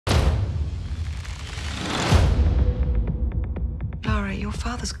your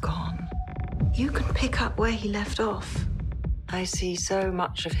father's gone. You can pick up where he left off. I see so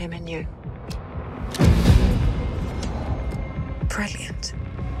much of him in you. Brilliant.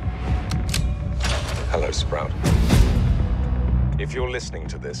 Hello, Sprout. If you're listening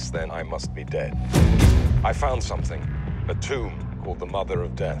to this, then I must be dead. I found something, a tomb called the Mother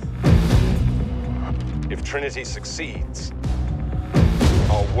of Death. If Trinity succeeds,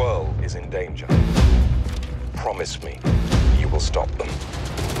 our world is in danger. Promise me you will stop them.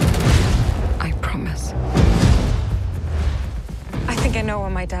 I promise. I think I know where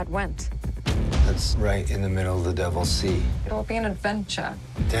my dad went. That's right in the middle of the Devil's Sea. It will be an adventure.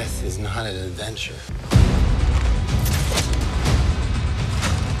 Death is not an adventure.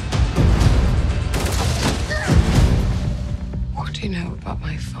 What do you know about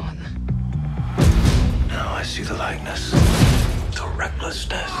my father? Now I see the likeness. The reckless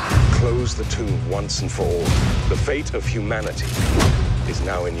death. Close the tomb once and for all. The fate of humanity is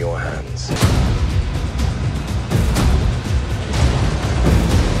now in your hands.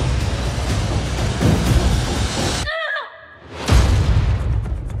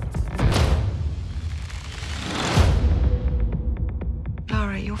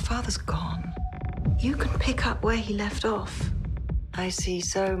 Lara, your father's gone. You can pick up where he left off. I see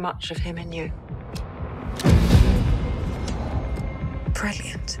so much of him in you.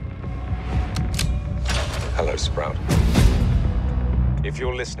 Brilliant. Hello, Sprout. If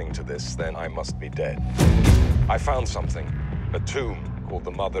you're listening to this, then I must be dead. I found something, a tomb called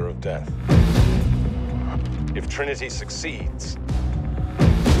the Mother of Death. If Trinity succeeds,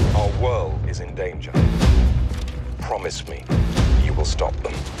 our world is in danger. Promise me you will stop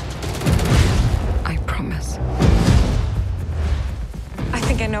them. I promise. I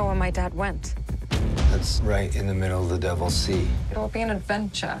think I know where my dad went. That's right in the middle of the Devil's Sea. It will be an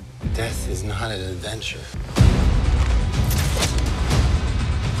adventure. Death is not an adventure.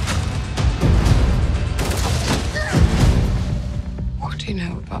 What do you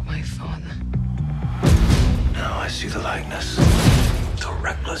know about my father? Now I see the likeness. The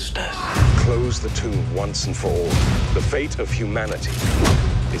reckless death. Close the tomb once and for all. The fate of humanity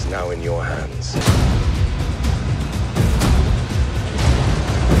is now in your hands.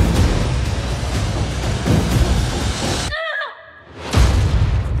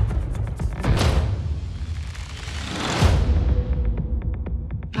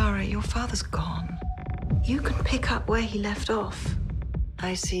 Lara, your father's gone. You can pick up where he left off.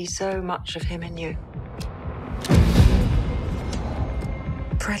 I see so much of him in you.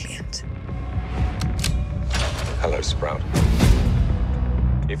 Brilliant. Hello, Sprout.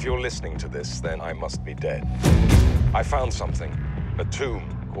 If you're listening to this, then I must be dead. I found something, a tomb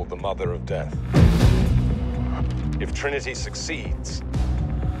called the Mother of Death. If Trinity succeeds,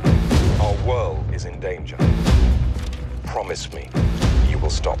 our world is in danger. Promise me you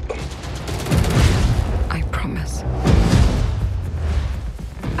will stop them. I promise.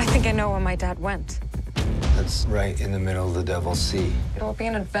 I think I know where my dad went. That's right in the middle of the Devil's Sea. It will be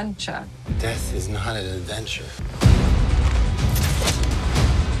an adventure. Death is not an adventure.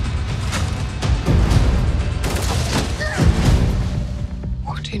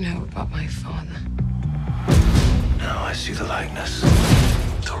 What do you know about my father? Now I see the likeness.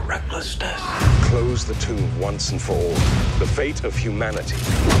 The reckless death. Close the tomb once and for all. The fate of humanity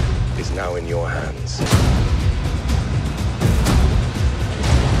is now in your hands.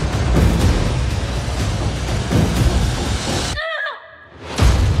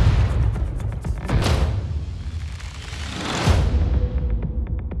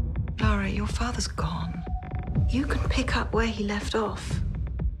 Lara, your father's gone. You can pick up where he left off.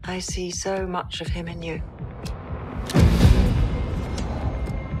 I see so much of him in you.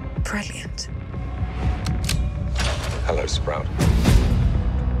 Brilliant. Hello, Sprout.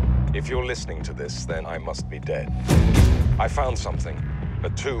 If you're listening to this, then I must be dead. I found something, a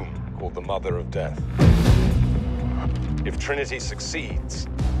tomb called the Mother of Death. If Trinity succeeds,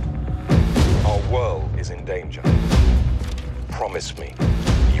 our world is in danger. Promise me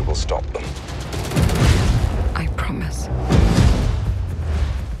you will stop them. I promise.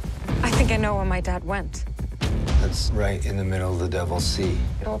 I think I know where my dad went. That's right in the middle of the Devil's Sea.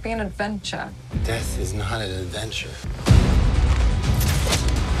 It will be an adventure. Death is not an adventure.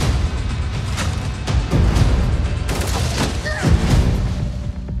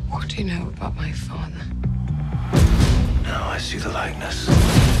 What do you know about my father? Now I see the likeness.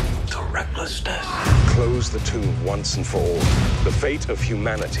 The reckless death. Close the tomb once and for all. The fate of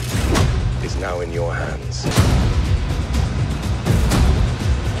humanity is now in your hands.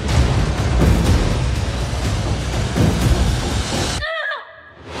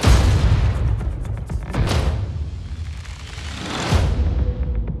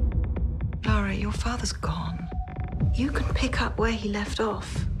 father's gone. You can pick up where he left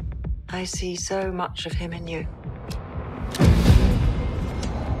off. I see so much of him in you.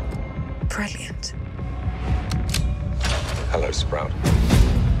 Brilliant. Hello, Sprout.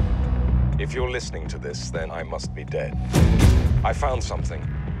 If you're listening to this, then I must be dead. I found something,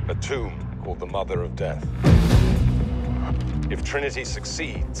 a tomb called the Mother of Death. If Trinity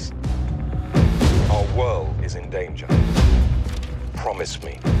succeeds, our world is in danger. Promise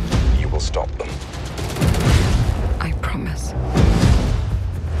me you will stop them. I promise.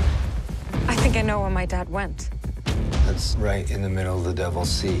 I think I know where my dad went. That's right in the middle of the Devil's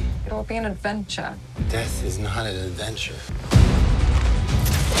Sea. It will be an adventure. Death is not an adventure.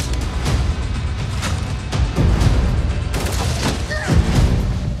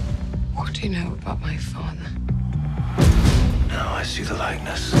 What do you know about my father? Now I see the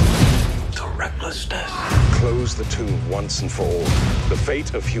likeness. The reckless death. Close the tomb once and for all. The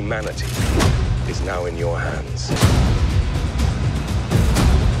fate of humanity is now in your hands.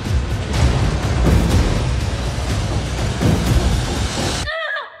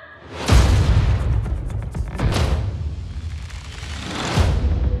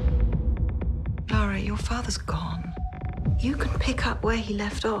 Lara, your father's gone. You can pick up where he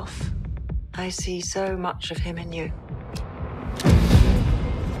left off. I see so much of him in you.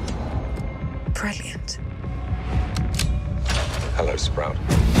 Brilliant. Hello, Sprout.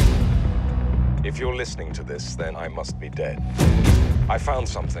 If you're listening to this, then I must be dead. I found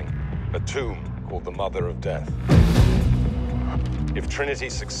something, a tomb called the Mother of Death. If Trinity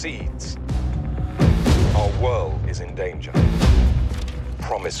succeeds, our world is in danger.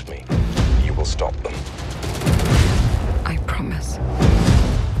 Promise me you will stop them. I promise.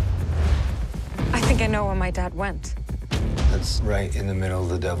 I think I know where my dad went. That's right in the middle of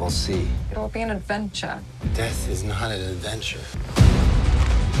the Devil's Sea. It will be an adventure. Death is not an adventure.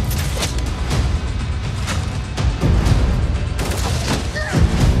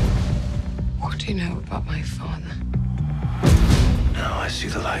 What do you know about my father? Now I see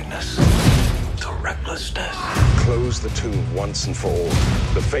the likeness. The reckless death. Close the tomb once and for all.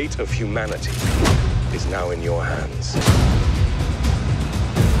 The fate of humanity is now in your hands.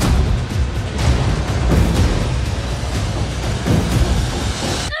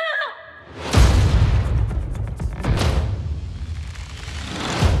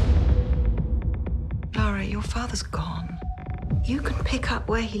 Lara, your father's gone. You can pick up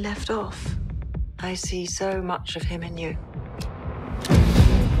where he left off. I see so much of him in you.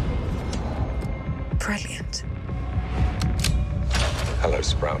 Brilliant. Hello,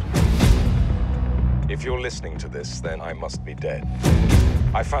 Sprout. If you're listening to this, then I must be dead.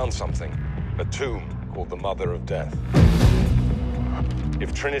 I found something, a tomb called the Mother of Death.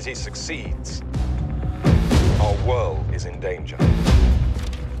 If Trinity succeeds, our world is in danger.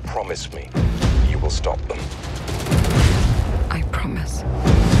 Promise me you will stop them. I promise.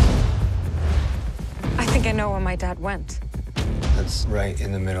 I think I know where my dad went. That's right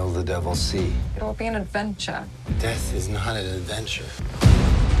in the middle of the Devil's Sea. It will be an adventure. Death is not an adventure.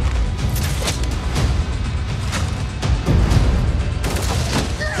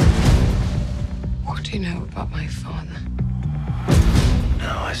 What do you know about my father?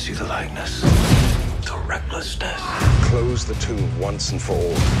 Now I see the likeness. The reckless death. Close the tomb once and for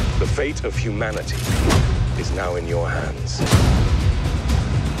all. The fate of humanity is now in your hands.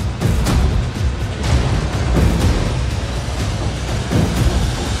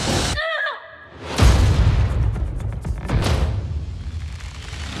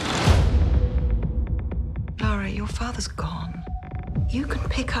 Lara, your father's gone. You can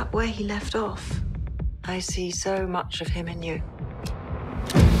pick up where he left off. I see so much of him in you.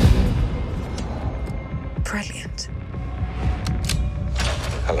 Brilliant.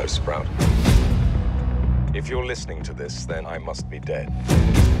 Hello, Sprout. If you're listening to this, then I must be dead.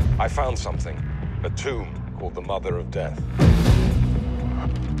 I found something, a tomb called the Mother of Death.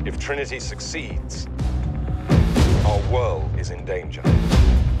 If Trinity succeeds, our world is in danger.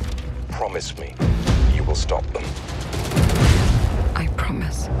 Promise me you will stop them. I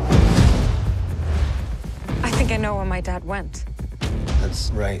promise. I think I know where my dad went.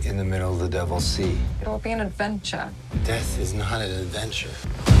 That's right in the middle of the Devil's Sea. It will be an adventure. Death is not an adventure.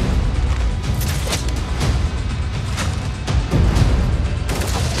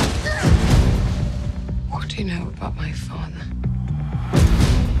 What do you know about my father?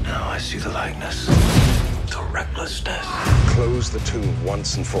 Now I see the likeness. The reckless death. Close the tomb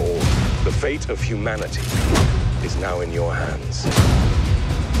once and for all. The fate of humanity is now in your hands.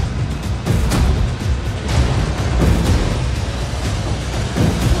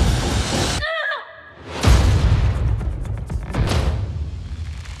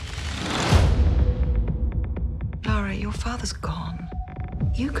 father's gone.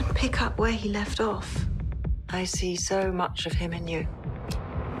 You can pick up where he left off. I see so much of him in you.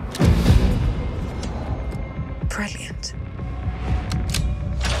 Brilliant.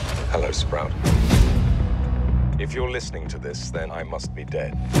 Hello, Sprout. If you're listening to this, then I must be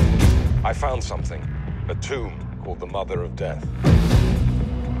dead. I found something, a tomb called the Mother of Death.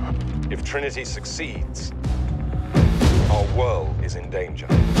 If Trinity succeeds, our world is in danger.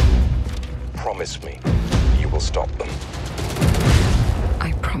 Promise me you will stop them.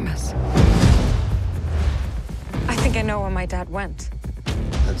 I promise. I think I know where my dad went.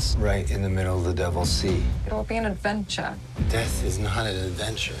 That's right in the middle of the Devil's Sea. It will be an adventure. Death is not an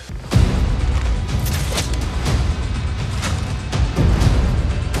adventure.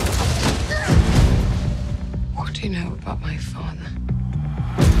 What do you know about my father?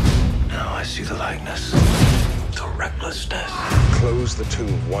 Now I see the likeness. The reckless death. Close the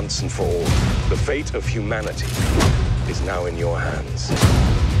tomb once and for all. The fate of humanity is now in your hands.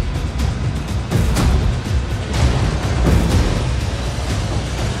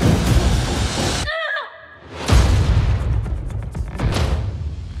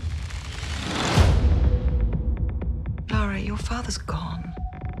 Lara, your father's gone.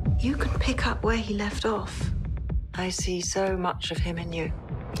 You can pick up where he left off. I see so much of him in you.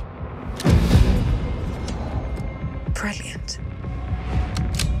 Brilliant.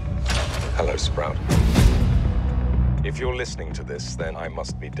 Hello, Sprout. If you're listening to this, then I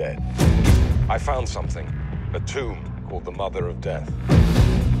must be dead. I found something, a tomb called the Mother of Death.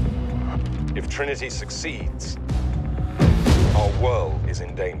 If Trinity succeeds, our world is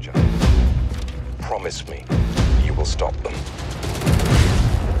in danger. Promise me you will stop them.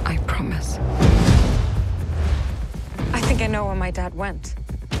 I promise. I think I know where my dad went.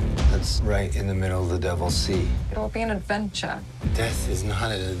 That's right in the middle of the Devil's Sea. It will be an adventure. Death is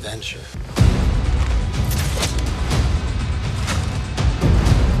not an adventure.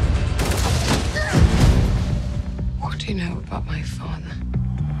 What do you know about my father?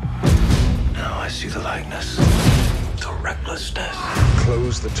 Now I see the likeness. The reckless death.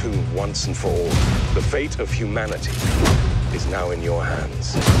 Close the tomb once and for all. The fate of humanity is now in your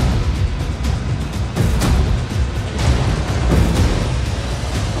hands.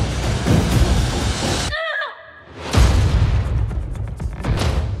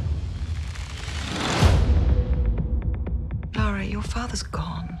 Lara, your father's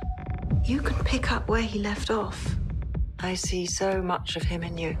gone. You can pick up where he left off. I see so much of him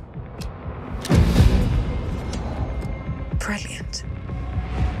in you. Brilliant.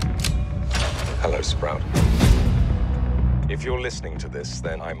 Hello, Sprout. If you're listening to this,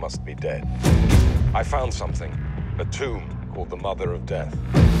 then I must be dead. I found something, a tomb called the Mother of Death.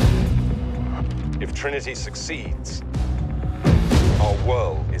 If Trinity succeeds, our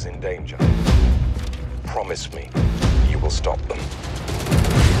world is in danger. Promise me you will stop them.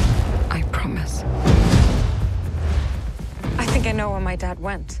 I promise. I think I know where my dad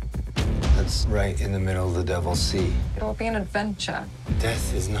went. That's right in the middle of the Devil's Sea. It will be an adventure.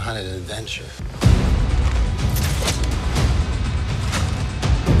 Death is not an adventure.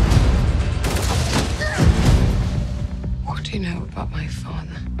 What do you know about my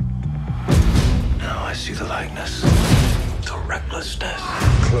father? Now I see the likeness. The reckless death.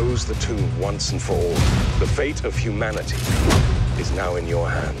 Close the tomb once and for all. The fate of humanity is now in your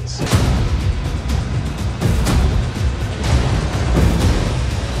hands.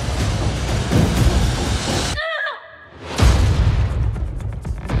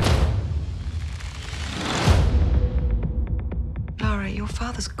 Lara, your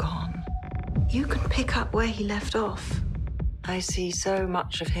father's gone. You can pick up where he left off. I see so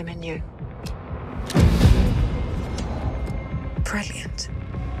much of him in you. Brilliant.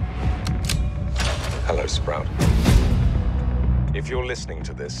 Hello, Sprout. If you're listening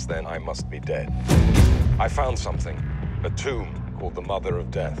to this, then I must be dead. I found something, a tomb called the Mother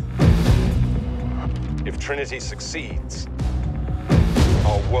of Death. If Trinity succeeds,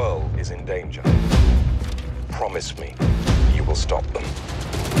 our world is in danger. Promise me you will stop them.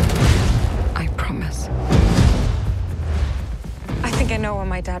 I promise. I think I know where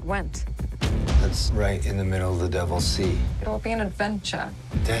my dad went. That's right in the middle of the Devil's Sea. It will be an adventure.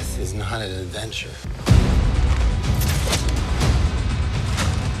 Death is not an adventure.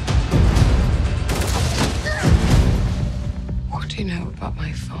 What do you know about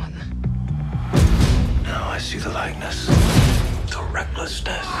my father? Now I see the likeness. The reckless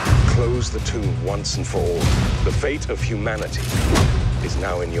death. Close the tomb once and for all. The fate of humanity is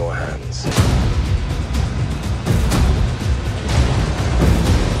now in your hands.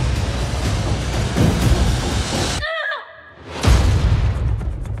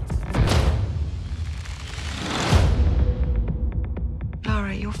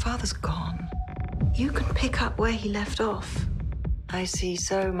 where he left off. I see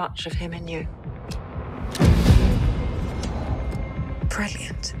so much of him in you.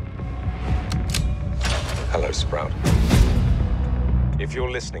 Brilliant. Hello, Sprout. If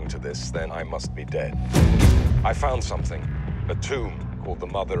you're listening to this, then I must be dead. I found something, a tomb called the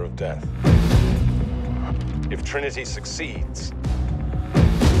Mother of Death. If Trinity succeeds,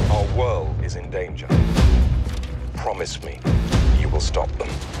 our world is in danger. Promise me you will stop them.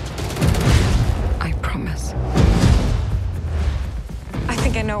 I promise. I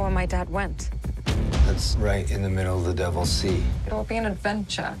think I know where my dad went. That's right in the middle of the Devil's Sea. It'll be an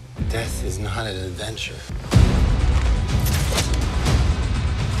adventure. Death is not an adventure.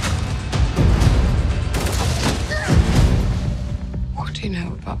 What do you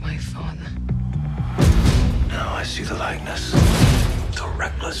know about my father? Now I see the likeness. The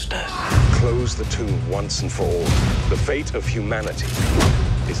reckless death. Close the tomb once and for all. The fate of humanity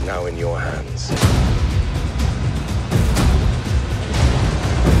is now in your hands.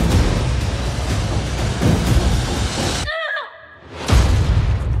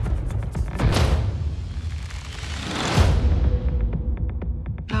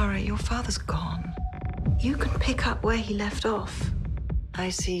 Lara, your father's gone. You can pick up where he left off. I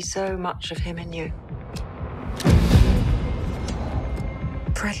see so much of him in you.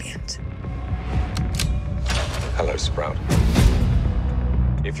 Brilliant. Hello, Sprout.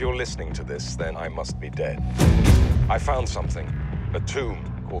 If you're listening to this, then I must be dead. I found something, a tomb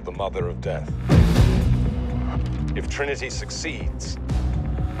called the Mother of Death. If Trinity succeeds,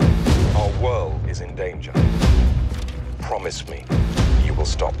 our world is in danger. Promise me you will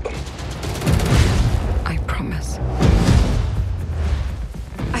stop them. I promise.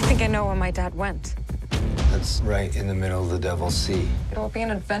 I think I know where my dad went. That's right in the middle of the Devil's Sea. It'll be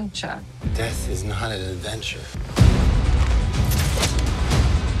an adventure. Death is not an adventure.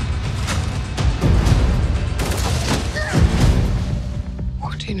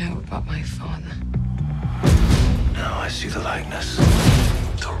 What do you know about my father? Now I see the likeness.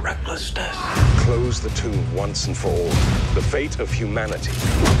 The reckless death. Close the tomb once and for all. The fate of humanity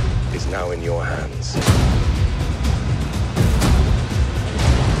is now in your hands.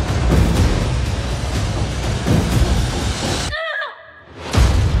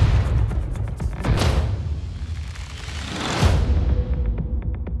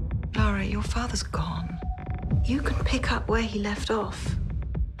 Lara, your father's gone. You can pick up where he left off.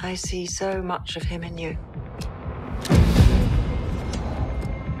 I see so much of him in you.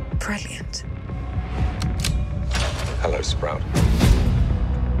 Brilliant. Hello, Sprout.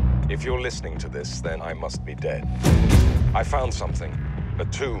 If you're listening to this, then I must be dead. I found something, a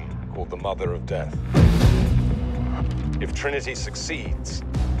tomb called the Mother of Death. If Trinity succeeds,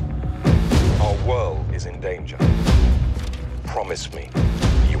 our world is in danger. Promise me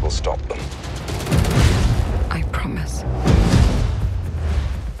you will stop them. I promise.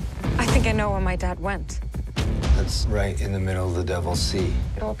 I think I know where my dad went. That's right in the middle of the Devil's Sea.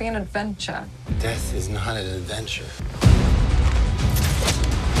 It'll be an adventure. Death is not an adventure.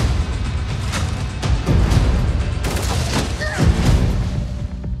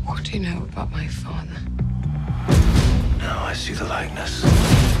 What do you know about my father? Now I see the likeness.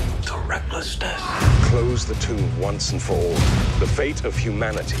 The reckless death. Close the tomb once and for all. The fate of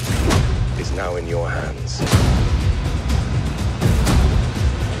humanity is now in your hands.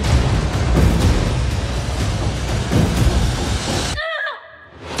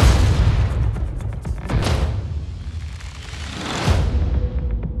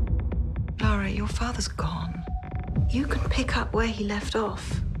 Lara, your father's gone. You can pick up where he left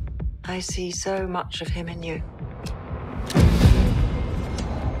off. I see so much of him in you.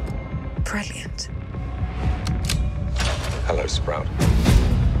 Brilliant. Hello, Sprout.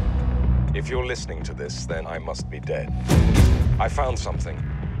 If you're listening to this, then I must be dead. I found something,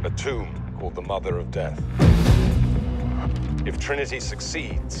 a tomb called the Mother of Death. If Trinity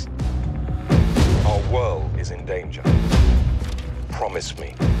succeeds, our world is in danger. Promise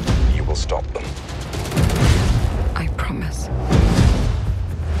me you will stop them. I promise.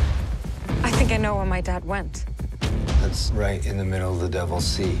 I think I know where my dad went. That's right in the middle of the Devil's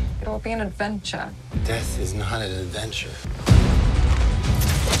Sea. It'll be an adventure. Death is not an adventure.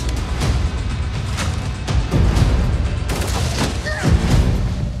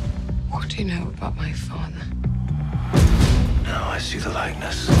 What do you know about my father? Now I see the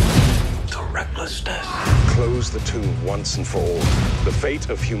likeness. The reckless death. Close the tomb once and for all. The fate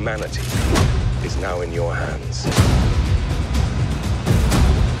of humanity is now in your hands.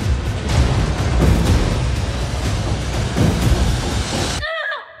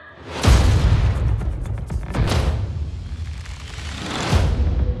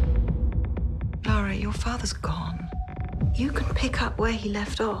 Lara, your father's gone. where he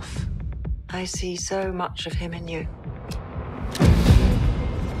left off. I see so much of him in you.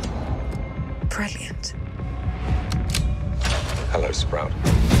 Brilliant. Hello, Sprout.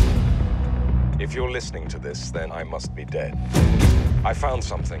 If you're listening to this, then I must be dead. I found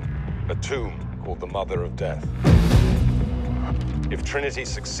something, a tomb called the Mother of Death. If Trinity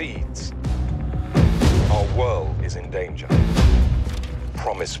succeeds, our world is in danger.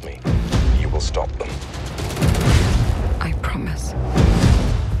 Promise me you will stop them. I promise.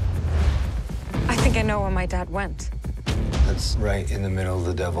 I think I know where my dad went. That's right in the middle of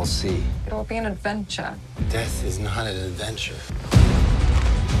the Devil's Sea. It will be an adventure. Death is not an adventure.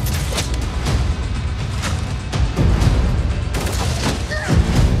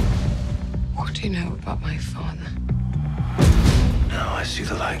 What do you know about my father? Now I see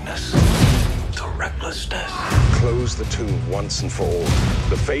the likeness. The recklessness. Close the tomb once and for all.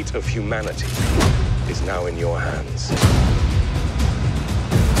 The fate of humanity is now in your hands.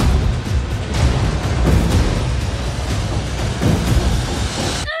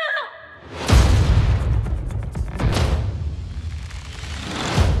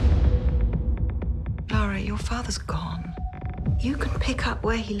 Lara, your father's gone. You can pick up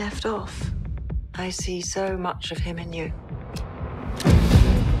where he left off. I see so much of him in you.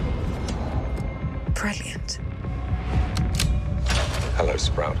 Brilliant. Hello,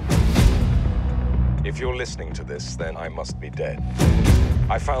 Sprout. If you're listening to this, then I must be dead.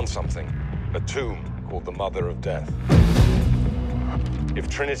 I found something, a tomb called the Mother of Death. If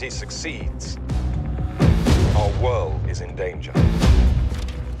Trinity succeeds, our world is in danger.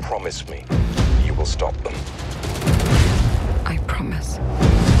 Promise me you will stop them. I promise.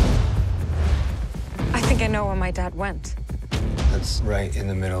 I think I know where my dad went. That's right in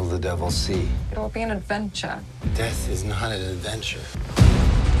the middle of the Devil's Sea. It will be an adventure. Death is not an adventure.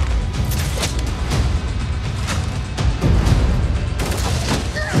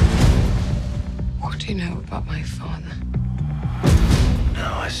 What do you know about my father?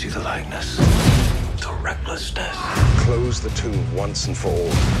 Now I see the likeness. The recklessness. Close the tomb once and for all.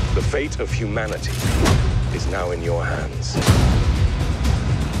 The fate of humanity is now in your hands.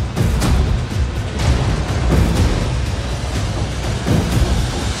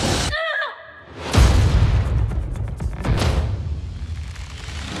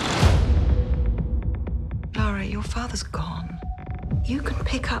 Lara, your father's gone. You can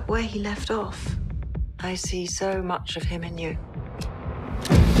pick up where he left off. I see so much of him in you.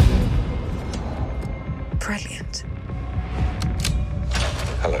 Brilliant.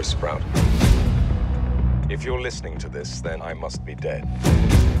 Hello, Sprout. If you're listening to this, then I must be dead.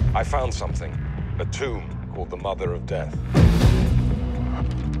 I found something, a tomb called the Mother of Death.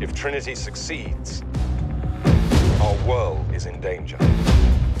 If Trinity succeeds, our world is in danger.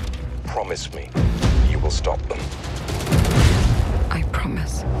 Promise me you will stop them. I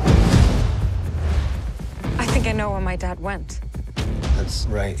promise. I think I know where my dad went. That's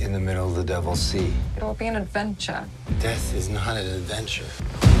right in the middle of the Devil's Sea. It will be an adventure. Death is not an adventure.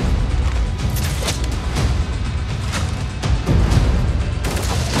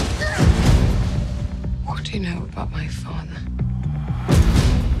 What do you know about my father?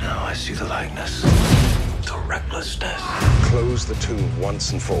 Now I see the likeness. The recklessness. Close the tomb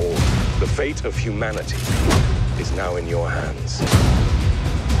once and for all. The fate of humanity is now in your hands.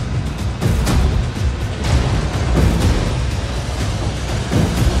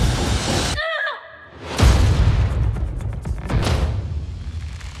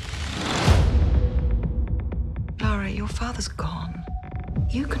 Lara, your father's gone.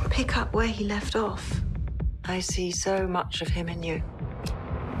 You can pick up where he left off. I see so much of him in you.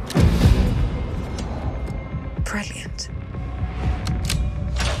 Brilliant.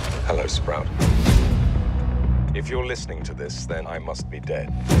 Hello, Sprout. If you're listening to this, then I must be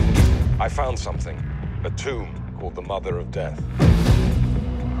dead. I found something, a tomb called the Mother of Death.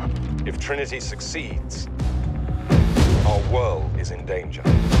 If Trinity succeeds, our world is in danger.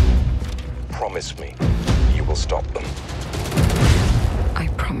 Promise me you will stop them. I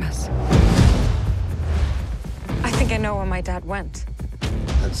promise. I think I know where my dad went.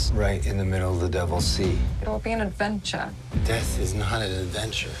 That's right in the middle of the Devil's Sea. It will be an adventure. Death is not an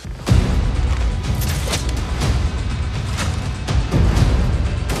adventure.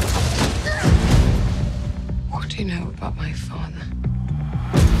 What do you know about my father?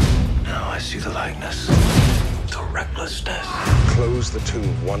 Now I see the likeness. The recklessness. Close the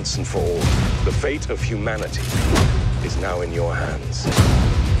tomb once and for all. The fate of humanity is now in your hands.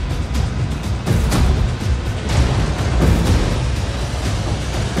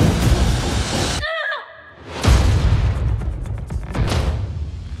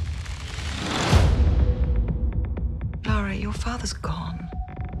 Lara, your father's gone. gone.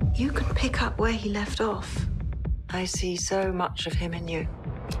 You can pick up where he left off. I see so much of him in you.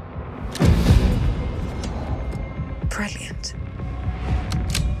 Brilliant.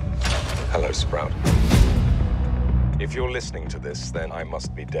 Hello, Sprout. If you're listening to this, then I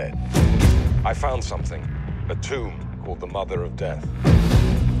must be dead. I found something, a tomb called the Mother of Death.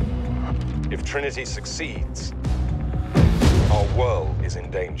 If Trinity succeeds, our world is in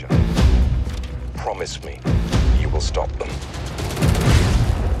danger. Promise me you will stop them.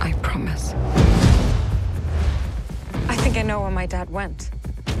 I promise. I think I know where my dad went.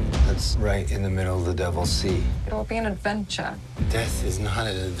 That's right in the middle of the Devil's Sea. It will be an adventure. Death is not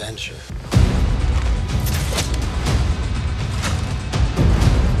an adventure.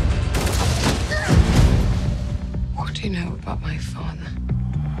 What do you know about my father?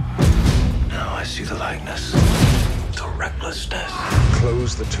 Now I see the likeness. The recklessness.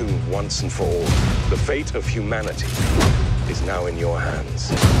 Close the tomb once and for all. The fate of humanity is now in your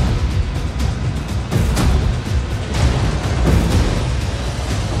hands.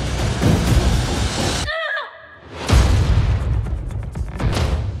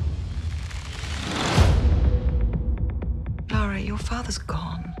 Lara, your father's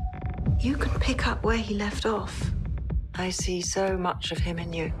gone. You can pick up where he left off. I see so much of him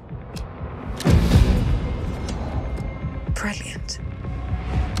in you. Brilliant.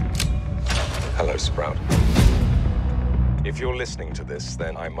 Hello, Sprout. If you're listening to this,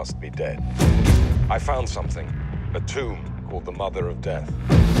 then I must be dead. I found something, a tomb called the Mother of Death.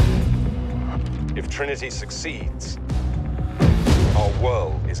 If Trinity succeeds, our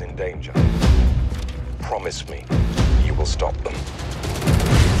world is in danger. Promise me you will stop them.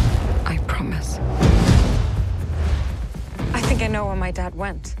 I promise. I think I know where my dad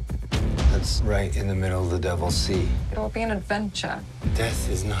went. That's right in the middle of the Devil's Sea. It will be an adventure. Death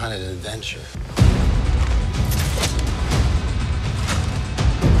is not an adventure.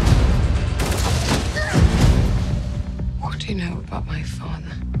 What do you know about my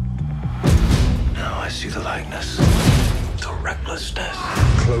father? Now I see the likeness. The recklessness.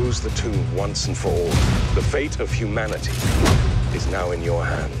 Close the tomb once and for all. The fate of humanity is now in your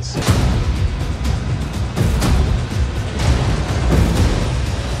hands.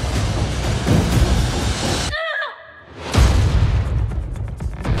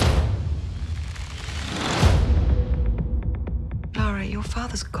 Lara, your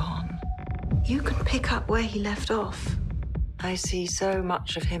father's gone. You can pick up where he left off. I see so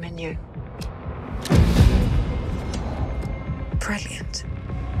much of him in you. Brilliant.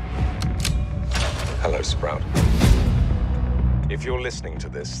 Hello, Sprout. If you're listening to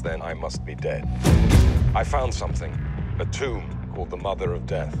this, then I must be dead. I found something, a tomb called the Mother of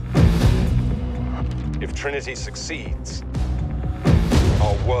Death. If Trinity succeeds,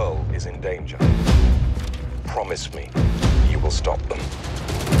 our world is in danger. Promise me you will stop them.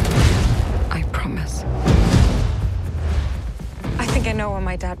 I promise. I think I know where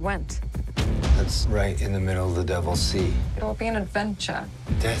my dad went. That's right in the middle of the Devil's Sea. It will be an adventure.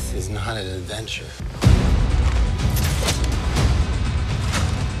 Death is not an adventure.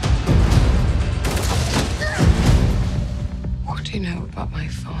 What do you know about my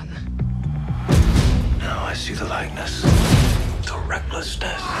father? Now I see the likeness. The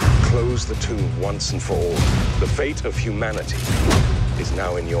recklessness. Close the tomb once and for all. The fate of humanity is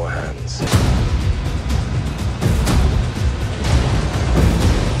now in your hands.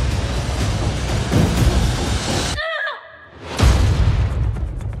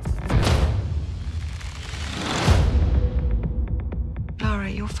 Lara,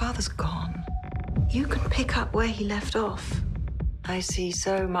 your father's gone. You can pick up where he left off. I see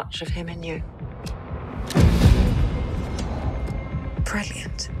so much of him in you.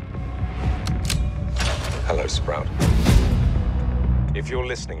 Brilliant. Hello, Sprout. If you're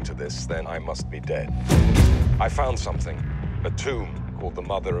listening to this, then I must be dead. I found something, a tomb called the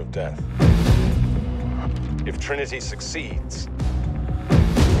Mother of Death. If Trinity succeeds,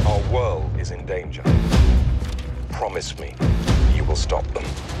 our world is in danger. Promise me you will stop them.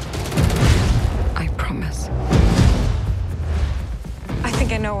 I promise. I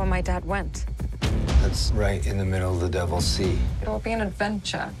think I know where my dad went. That's right in the middle of the Devil's Sea. It will be an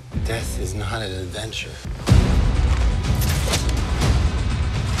adventure. Death is not an adventure.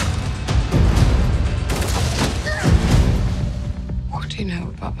 What do you know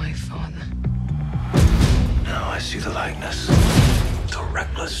about my father? Now I see the likeness. The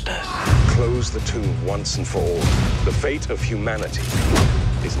recklessness. Close the tomb once and for all. The fate of humanity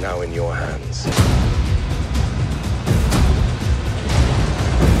is now in your hands.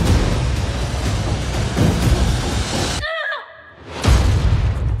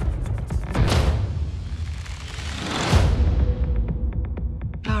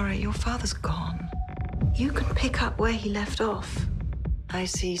 your father's gone. You can pick up where he left off. I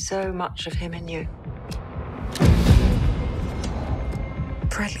see so much of him in you.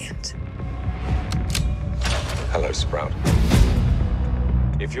 Brilliant. Hello, Sprout.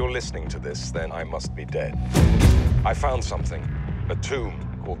 If you're listening to this, then I must be dead. I found something, a tomb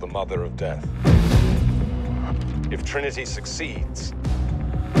called the Mother of Death. If Trinity succeeds,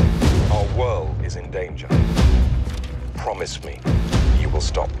 our world is in danger. Promise me you will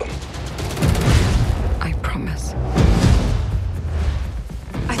stop them. I promise.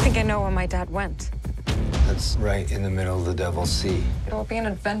 I think I know where my dad went. That's right in the middle of the Devil's Sea. It will be an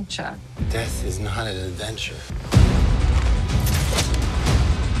adventure. Death is not an adventure.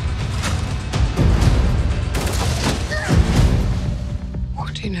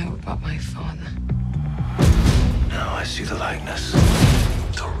 What do you know about my father? Now I see the likeness.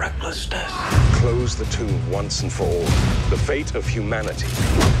 The recklessness. Close the tomb once and for all. The fate of humanity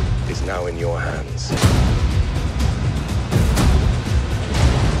is now in your hands.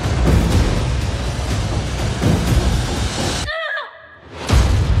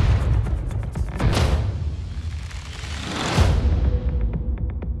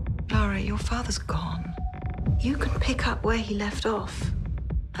 Lara, your father's gone. You can pick up where he left off.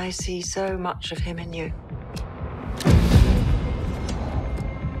 I see so much of him in you.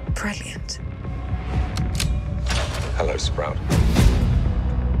 Brilliant. Hello, Sprout.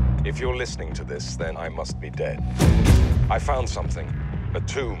 If you're listening to this, then I must be dead. I found something, a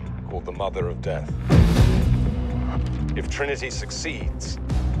tomb called the Mother of Death. If Trinity succeeds,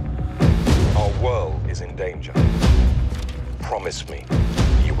 our world is in danger. Promise me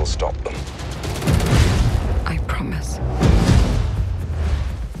you will stop them. I promise.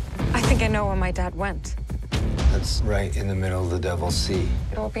 I think I know where my dad went. That's right in the middle of the Devil's Sea.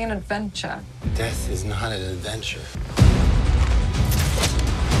 It will be an adventure. Death is not an adventure.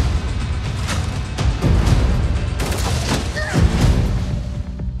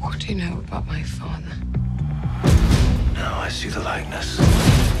 What do you know about my father? Now I see the likeness.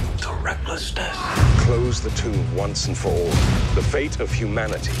 The recklessness. Close the tomb once and for all. The fate of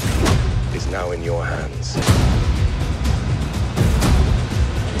humanity is now in your hands.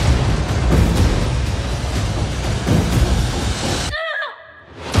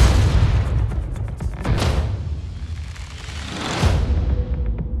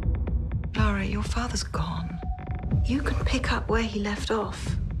 Lara, your father's gone. You can pick up where he left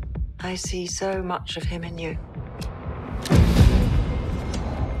off. I see so much of him in you.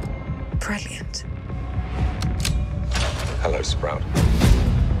 Brilliant. Hello, Sprout.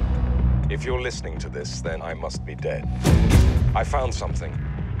 If you're listening to this, then I must be dead. I found something,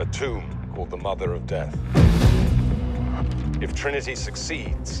 a tomb called the Mother of Death. If Trinity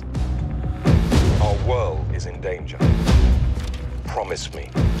succeeds, our world is in danger. Promise me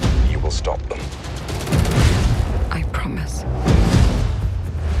you will stop them. I promise.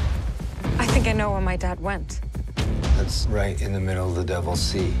 I think I know where my dad went. That's right in the middle of the Devil's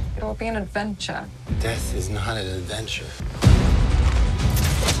Sea. It will be an adventure. Death is not an adventure.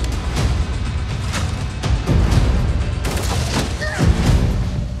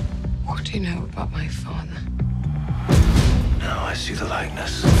 What do you know about my father? Now I see the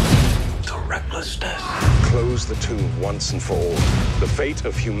likeness. The recklessness. Close the tomb once and for all. The fate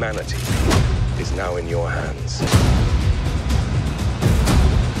of humanity is now in your hands.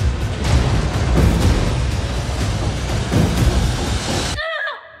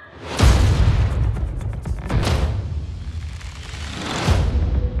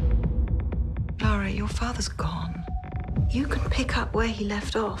 Lara, your father's gone. You can pick up where he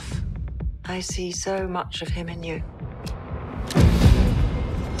left off. I see so much of him in you.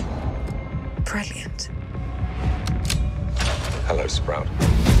 Brilliant. Hello, Sprout.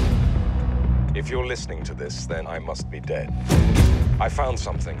 If you're listening to this, then I must be dead. I found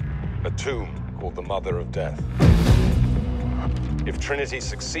something, a tomb called the Mother of Death. If Trinity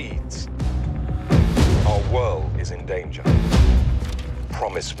succeeds, our world is in danger.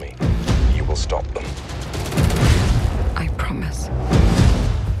 Promise me you will stop them. I promise.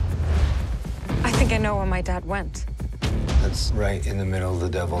 I think I know where my dad went. That's right in the middle of the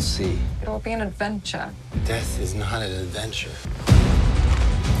Devil's Sea. It will be an adventure. Death is not an adventure.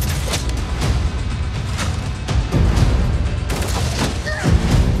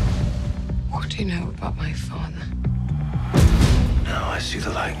 What do you know about my father? Now I see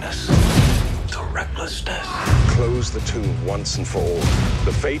the likeness. The recklessness. Close the tomb once and for all.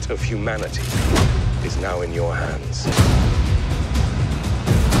 The fate of humanity is now in your hands.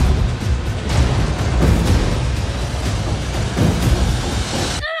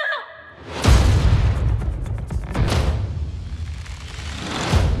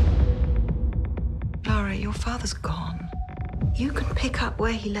 your father's gone. You can pick up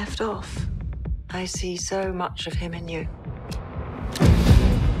where he left off. I see so much of him in you.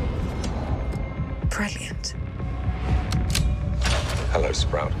 Brilliant. Hello,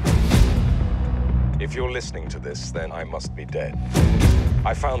 Sprout. If you're listening to this, then I must be dead.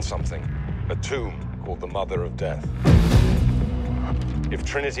 I found something, a tomb called the Mother of Death. If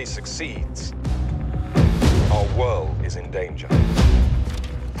Trinity succeeds, our world is in danger.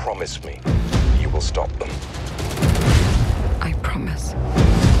 Promise me you will stop them. I promise.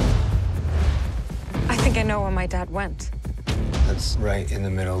 I think I know where my dad went. That's right in the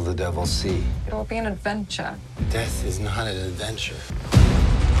middle of the Devil's Sea. It will be an adventure. Death is not an adventure.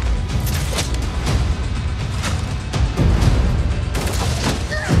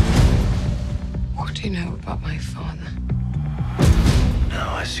 What do you know about my father?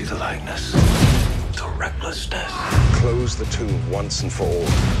 Now I see the likeness. The recklessness. Close the tomb once and for all.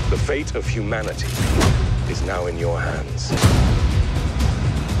 The fate of humanity is now in your hands.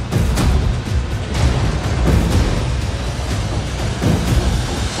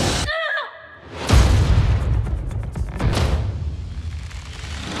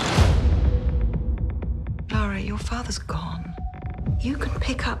 Lara, your father's gone. You can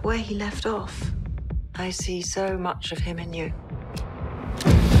pick up where he left off. I see so much of him in you.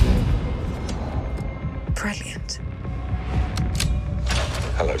 Brilliant.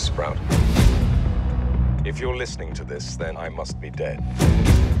 Hello, Sprout. If you're listening to this, then I must be dead.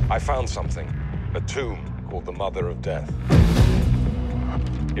 I found something, a tomb called the Mother of Death.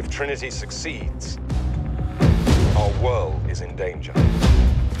 If Trinity succeeds, our world is in danger.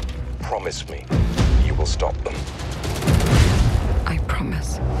 Promise me you will stop them. I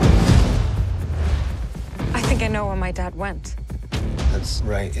promise. I think I know where my dad went. That's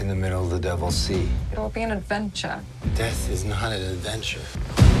right in the middle of the Devil's Sea. It will be an adventure. Death is not an adventure.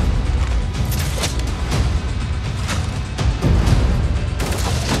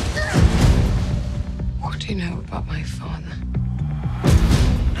 What do you know about my father?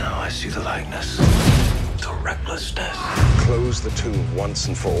 Now I see the likeness. The recklessness. Close the tomb once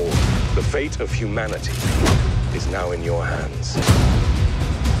and for all. The fate of humanity is now in your hands.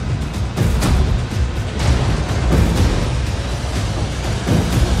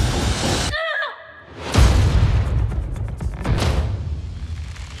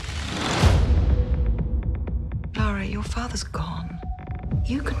 Lara, your father's gone.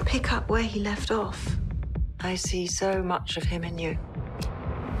 You can pick up where he left off. I see so much of him in you.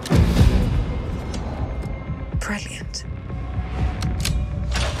 Brilliant.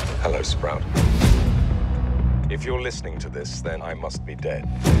 Hello, Sprout. If you're listening to this, then I must be dead.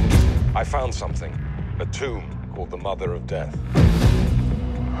 I found something, a tomb called the Mother of Death.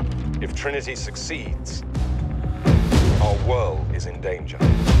 If Trinity succeeds, our world is in danger.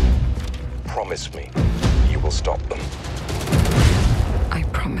 Promise me you will stop them. I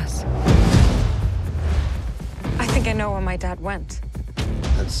promise. I think I know where my dad went.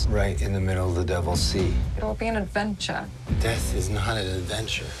 That's right in the middle of the Devil's Sea. It will be an adventure. Death is not an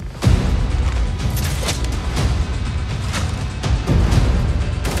adventure.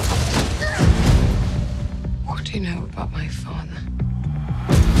 What do you know about my father?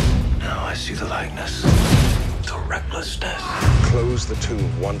 Now I see the likeness. The recklessness. Close the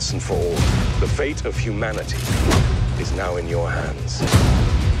tomb once and for all. The fate of humanity is now in your hands.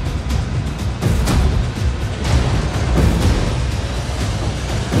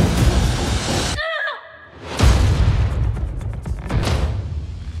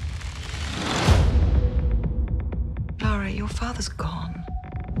 Lara, your father's gone.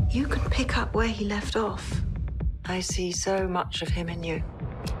 You can pick up where he left off. I see so much of him in you.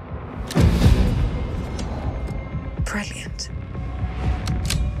 Brilliant.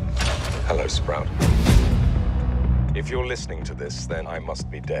 Hello, Sprout. If you're listening to this, then I must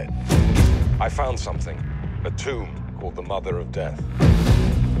be dead. I found something, a tomb called the Mother of Death.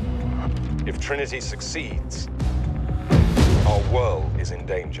 If Trinity succeeds, our world is in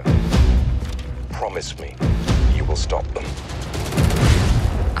danger. Promise me you will stop them.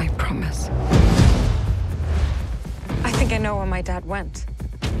 I promise. I think I know where my dad went.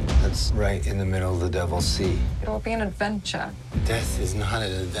 That's right in the middle of the Devil's Sea. It will be an adventure. Death is not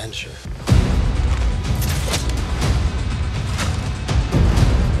an adventure.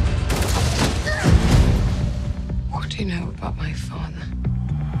 What do you know about my father?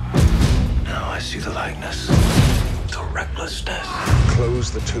 Now I see the likeness. The recklessness.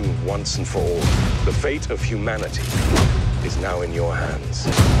 Close the tomb once and for all. The fate of humanity is now in your hands.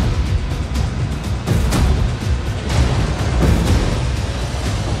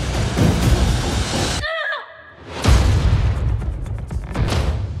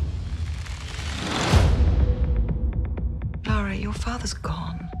 father's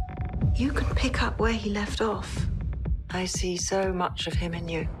gone. You can pick up where he left off. I see so much of him in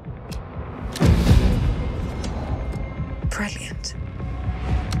you. Brilliant.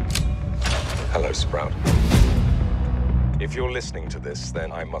 Hello, Sprout. If you're listening to this,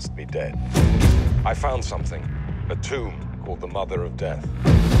 then I must be dead. I found something. A tomb called the Mother of Death.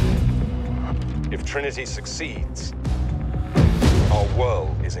 If Trinity succeeds, our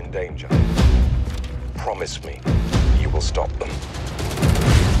world is in danger. Promise me you will stop them.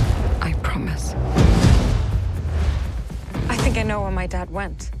 I promise. I think I know where my dad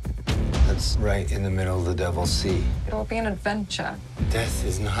went. That's right in the middle of the Devil's Sea. It will be an adventure. Death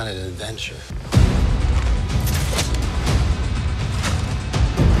is not an adventure.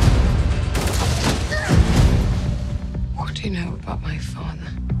 What do you know about my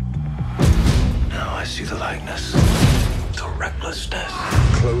father? Now I see the likeness. The recklessness.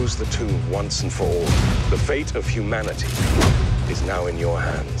 Close the tomb once and for all. The fate of humanity is now in your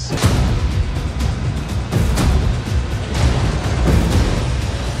hands.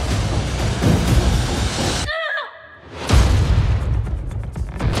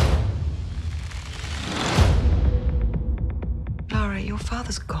 Lara, your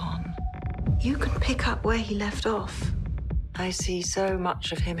father's gone. You can pick up where he left off. I see so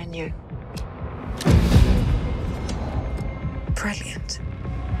much of him in you. Brilliant.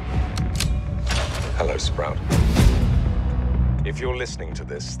 Hello, Sprout. If you're listening to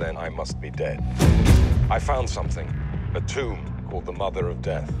this, then I must be dead. I found something. A tomb called the Mother of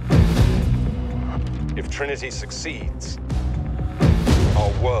Death. If Trinity succeeds,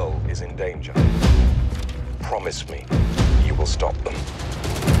 our world is in danger. Promise me you will stop them.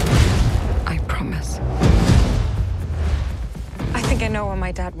 I promise. I think I know where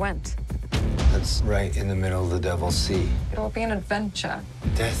my dad went. That's right in the middle of the Devil's Sea. It will be an adventure.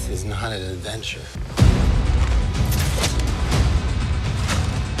 Death is not an adventure.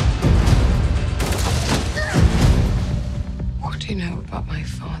 What do you know about my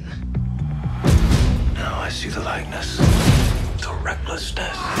father? Now I see the likeness. The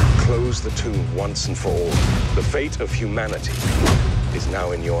recklessness. Close the tomb once and for all. The fate of humanity is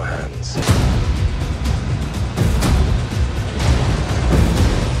now in your hands.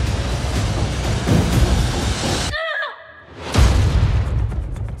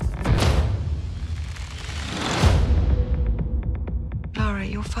 Lara,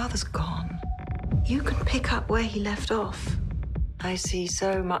 your father's gone. You can pick up where he left off. I see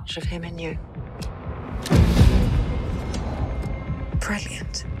so much of him in you.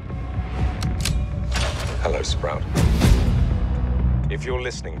 Brilliant. Hello, Sprout. If you're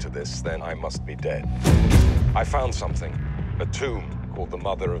listening to this, then I must be dead. I found something. A tomb called the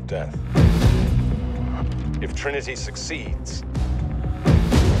Mother of Death. If Trinity succeeds,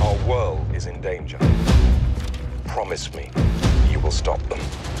 our world is in danger. Promise me you will stop them.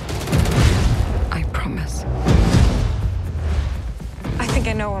 I promise. I think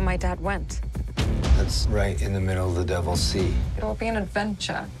I know where my dad went. That's right in the middle of the Devil's Sea. It will be an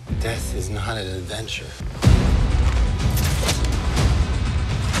adventure. Death is not an adventure.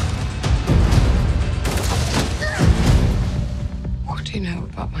 What do you know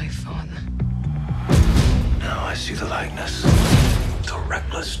about my father? Now I see the likeness. The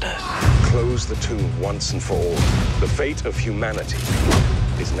recklessness. Close the tomb once and for all. The fate of humanity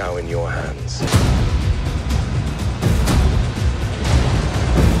is now in your hands.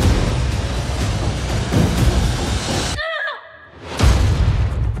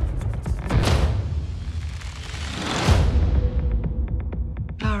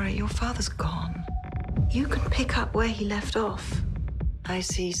 Lara, your father's gone. You can pick up where he left off. I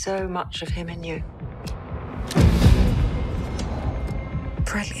see so much of him in you.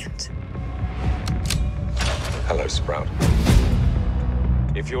 Brilliant. Hello, Sprout.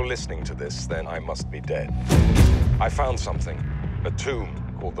 If you're listening to this, then I must be dead. I found something. A tomb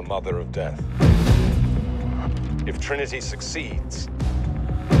called the Mother of Death. If Trinity succeeds,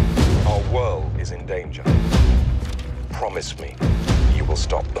 our world is in danger. Promise me you will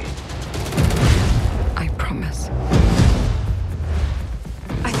stop them. I promise.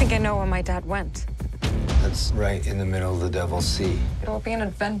 I think I know where my dad went. That's right in the middle of the Devil's Sea. It will be an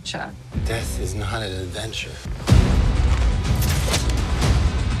adventure. Death is not an adventure.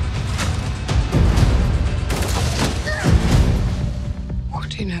 What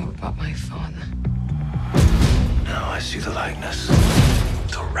do you know about my father? Now I see the likeness.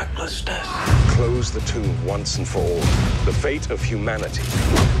 The recklessness. Close the tomb once and for all. The fate of humanity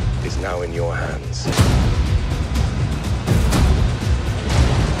is now in your hands.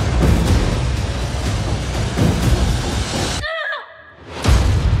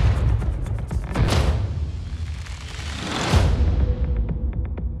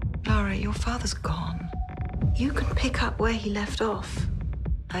 father's gone. You can pick up where he left off.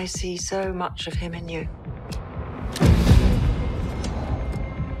 I see so much of him in you.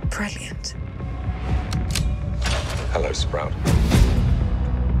 Brilliant. Hello, Sprout.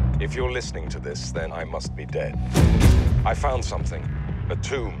 If you're listening to this, then I must be dead. I found something. A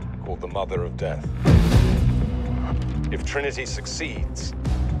tomb called the Mother of Death. If Trinity succeeds,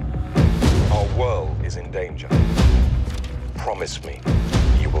 our world is in danger. Promise me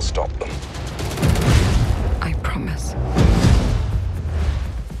you will stop them. I promise.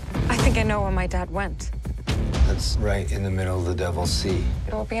 I think I know where my dad went. That's right in the middle of the Devil's Sea.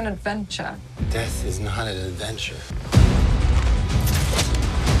 It will be an adventure. Death is not an adventure.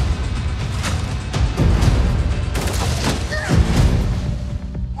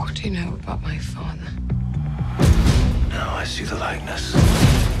 What do you know about my father? Now I see the likeness.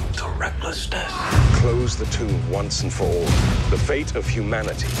 The recklessness. Close the tomb once and for all. The fate of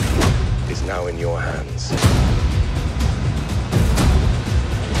humanity is now in your hands.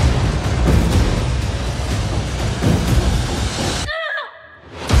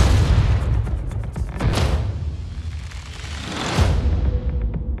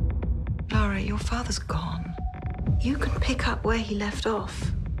 Lara, your father's gone. You can pick up where he left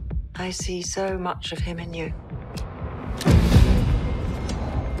off. I see so much of him in you.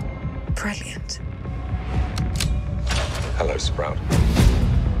 Brilliant. Hello, Sprout.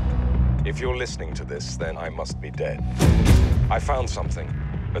 If you're listening to this, then I must be dead. I found something.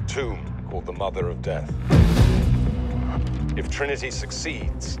 A tomb called the Mother of Death. If Trinity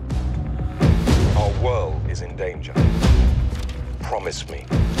succeeds, our world is in danger. Promise me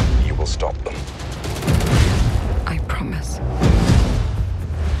you will stop them. I promise.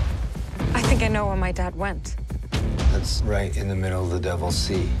 I think I know where my dad went. That's right in the middle of the Devil's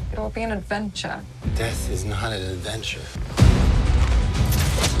Sea. It will be an adventure. Death is not an adventure.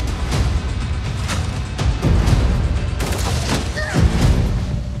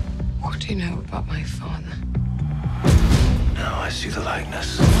 What do you know about my father? Now I see the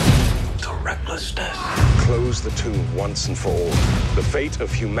likeness. The recklessness. Close the tomb once and for all. The fate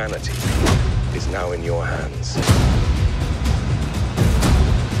of humanity is now in your hands.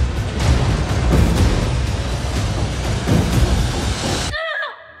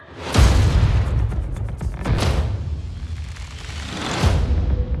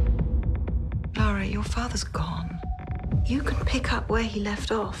 Lara, your father's gone. You can pick up where he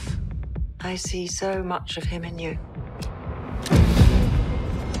left off. I see so much of him in you.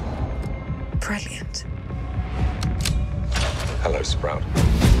 Brilliant. Hello, Sprout.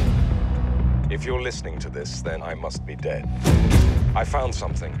 If you're listening to this, then I must be dead. I found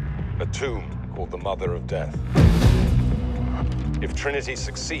something. A tomb called the Mother of Death. If Trinity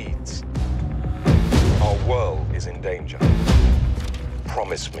succeeds, our world is in danger.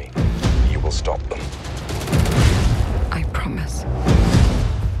 Promise me you will stop them. I promise.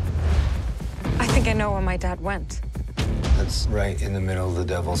 I think I know where my dad went. That's right in the middle of the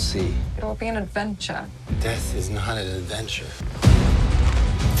Devil's Sea. It will be an adventure. Death is not an adventure.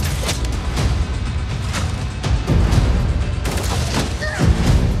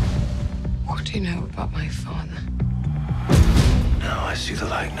 What do you know about my father? Now I see the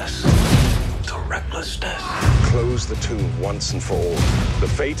likeness. The recklessness. Close the tomb once and for all. The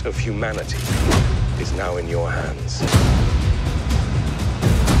fate of humanity is now in your hands.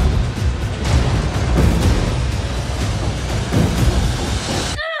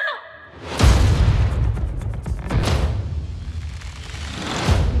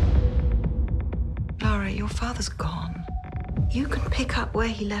 Lara, your father's gone. You can pick up where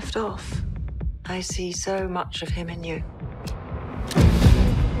he left off. I see so much of him in you.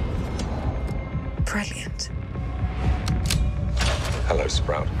 Brilliant. Hello,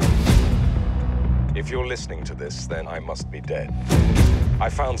 Sprout. If you're listening to this, then I must be dead. I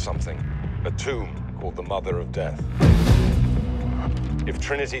found something. A tomb called the Mother of Death. If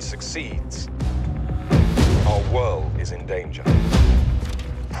Trinity succeeds, our world is in danger.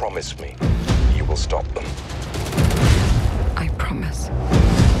 Promise me you will stop them. I promise.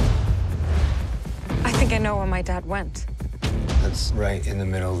 I think I know where my dad went. That's right in the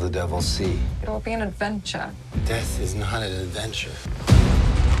middle of the Devil's Sea. It will be an adventure. Death is not an adventure.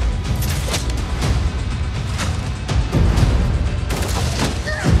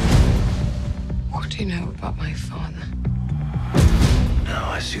 What do you know about my father? Now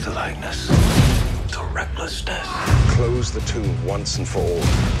I see the likeness. The recklessness. Close the tomb once and for all.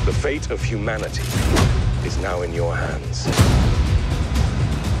 The fate of humanity is now in your hands.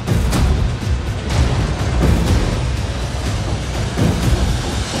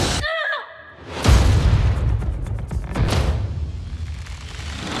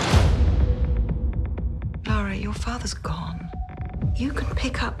 father's gone. You can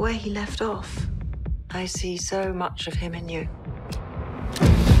pick up where he left off. I see so much of him in you.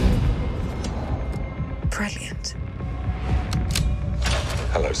 Brilliant.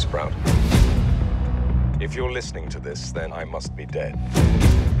 Hello, Sprout. If you're listening to this, then I must be dead.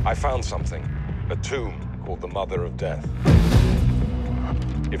 I found something. A tomb called the Mother of Death.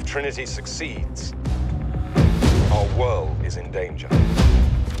 If Trinity succeeds, our world is in danger.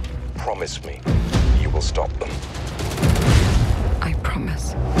 Promise me you will stop them. I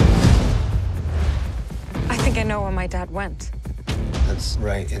promise. I think I know where my dad went. That's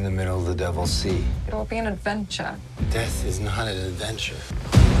right in the middle of the Devil's Sea. It will be an adventure. Death is not an adventure.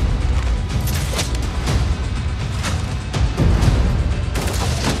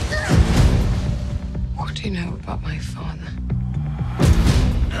 What do you know about my father?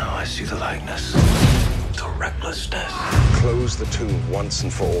 Now I see the likeness. The recklessness. Close the tomb once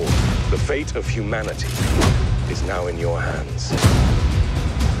and for all. The fate of humanity is now in your hands.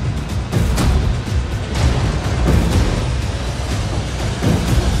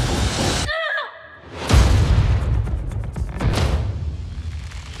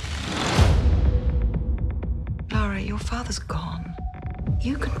 Lara, your father's gone.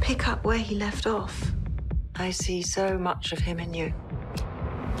 You can pick up where he left off. I see so much of him in you.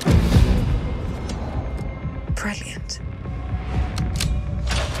 Brilliant.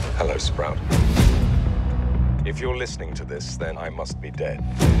 Hello, Sprout. If you're listening to this, then I must be dead.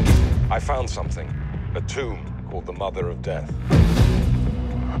 I found something. A tomb called the Mother of Death.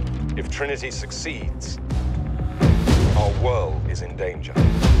 If Trinity succeeds, our world is in danger.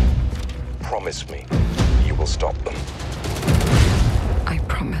 Promise me you will stop them. I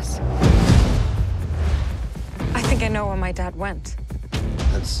promise. I think I know where my dad went.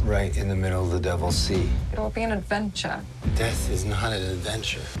 That's right in the middle of the Devil's Sea. It will be an adventure. Death is not an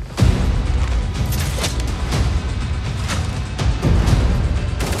adventure.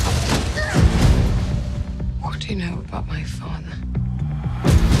 What do you know about my father?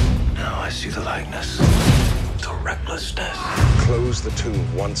 Now I see the likeness. The recklessness. Close the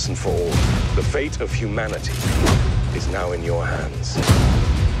tomb once and for all. The fate of humanity is now in your hands.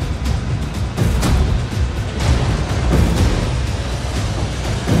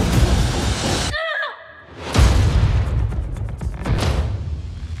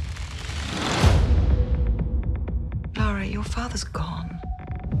 Lara, your father's gone.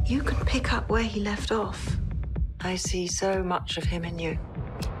 You can pick up where he left off. I see so much of him in you.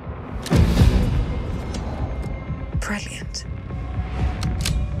 Brilliant.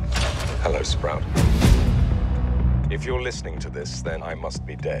 Hello, Sprout. If you're listening to this, then I must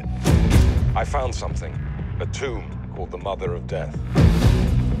be dead. I found something. A tomb called the Mother of Death.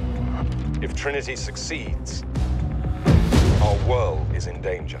 If Trinity succeeds, our world is in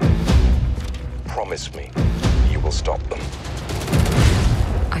danger. Promise me you will stop them.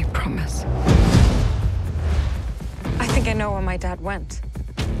 I promise. I think I know where my dad went.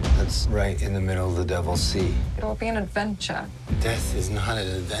 That's right in the middle of the Devil's Sea. It will be an adventure. Death is not an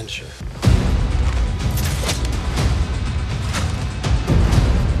adventure.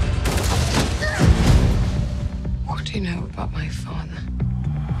 What do you know about my father?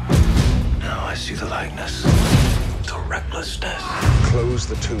 Now I see the likeness. The recklessness. Close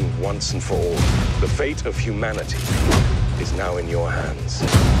the tomb once and for all. The fate of humanity is now in your hands.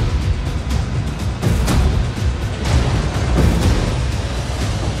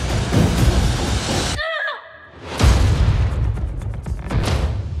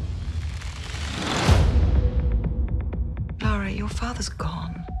 Lara, your father's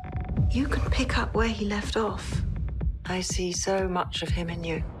gone. You can pick up where he left off. I see so much of him in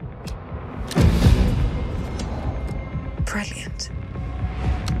you. Brilliant.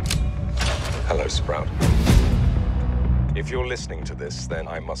 Hello, Sprout. If you're listening to this, then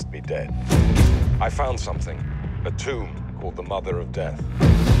I must be dead. I found something. A tomb called the Mother of Death.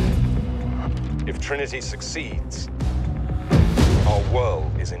 If Trinity succeeds, our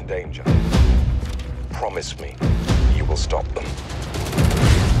world is in danger. Promise me you will stop them.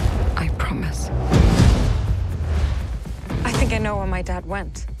 I promise. I think I know where my dad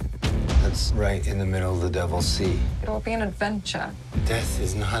went. That's right in the middle of the Devil's Sea. It will be an adventure. Death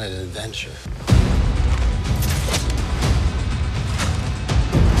is not an adventure.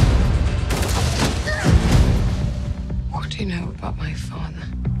 What do you know about my father?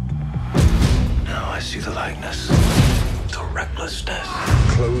 Now I see the likeness. The recklessness.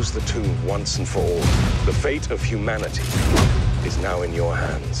 Close the tomb once and for all. The fate of humanity is now in your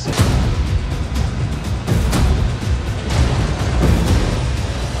hands.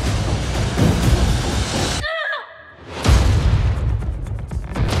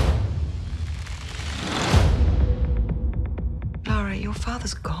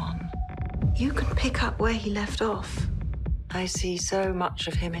 father's gone. You can pick up where he left off. I see so much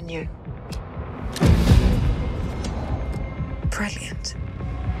of him in you. Brilliant.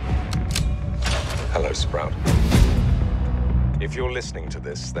 Hello, Sprout. If you're listening to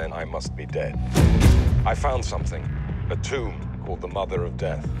this, then I must be dead. I found something. A tomb called the Mother of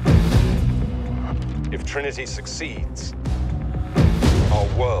Death. If Trinity succeeds, our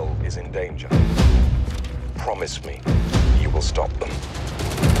world is in danger. Promise me you will stop them.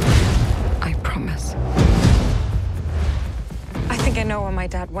 I promise. I think I know where my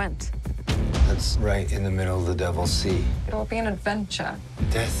dad went. That's right in the middle of the Devil's Sea. It will be an adventure.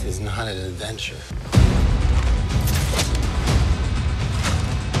 Death is not an adventure.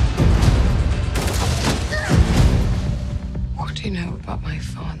 What do you know about my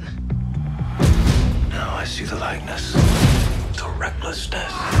father? Now I see the likeness. The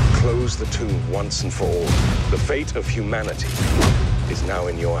recklessness. Close the tomb once and for all. The fate of humanity is now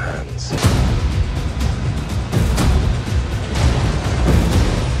in your hands.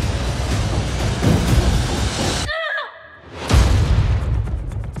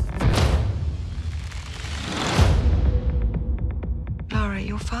 Lara,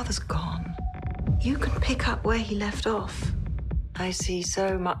 your father's gone. You can pick up where he left off. I see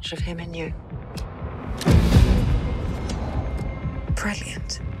so much of him in you.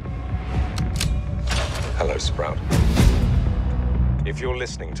 Brilliant. Hello, Sprout. If you're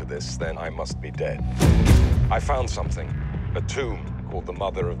listening to this, then I must be dead. I found something. A tomb called the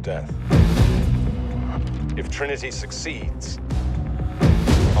Mother of Death. If Trinity succeeds,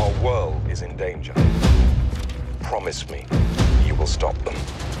 our world is in danger. Promise me you will stop them.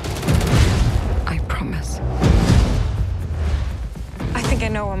 I promise. I think I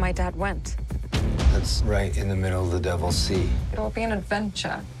know where my dad went. That's right in the middle of the Devil's Sea. It will be an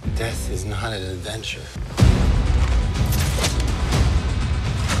adventure. Death is not an adventure.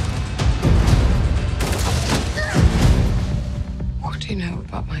 What do you know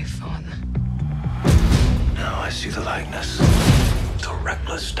about my father? Now I see the likeness. The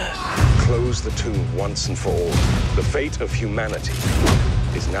recklessness. Close the tomb once and for all. The fate of humanity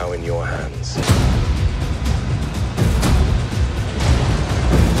is now in your hands.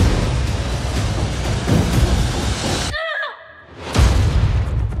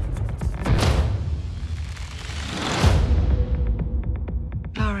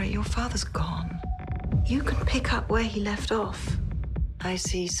 Lara, your father's gone. You can pick up where he left off. I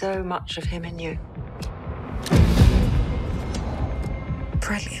see so much of him in you.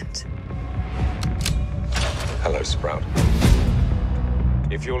 Brilliant. Hello, Sprout.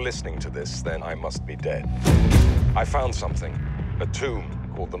 If you're listening to this, then I must be dead. I found something. A tomb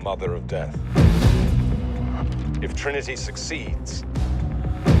called the Mother of Death. If Trinity succeeds,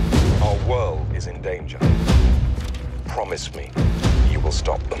 our world is in danger. Promise me you will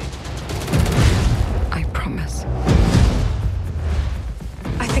stop them. I promise.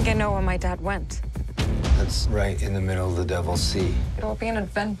 I think I know where my dad went. That's right in the middle of the Devil's Sea. It will be an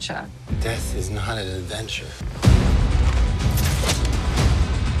adventure. Death is not an adventure.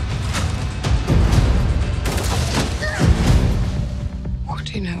 What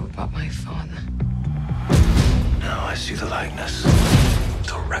do you know about my father? Now I see the likeness.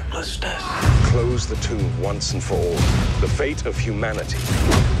 The recklessness. Close the tomb once and for all. The fate of humanity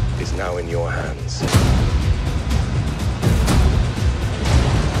is now in your hands.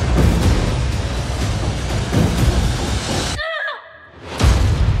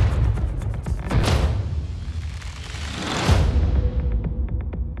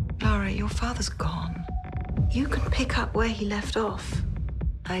 Lara, your father's gone. You can pick up where he left off.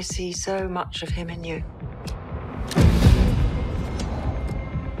 I see so much of him in you.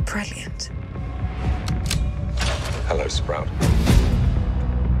 Brilliant. Hello, Sprout.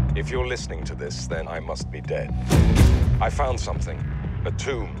 If you're listening to this, then I must be dead. I found something. A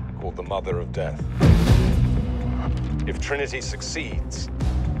tomb called the Mother of Death. If Trinity succeeds,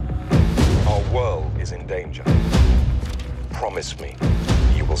 our world is in danger. Promise me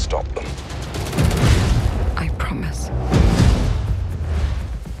you will stop them. I promise.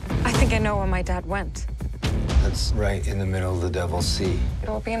 I think I know where my dad went. That's right in the middle of the Devil's Sea. It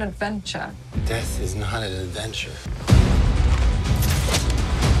will be an adventure. Death is not an adventure.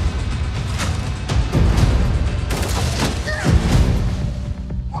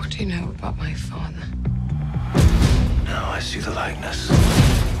 What do you know about my father? Now I see the likeness.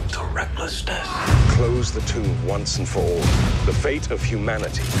 The recklessness. Close the tomb once and for all. The fate of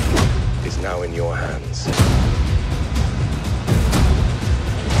humanity is now in your hands.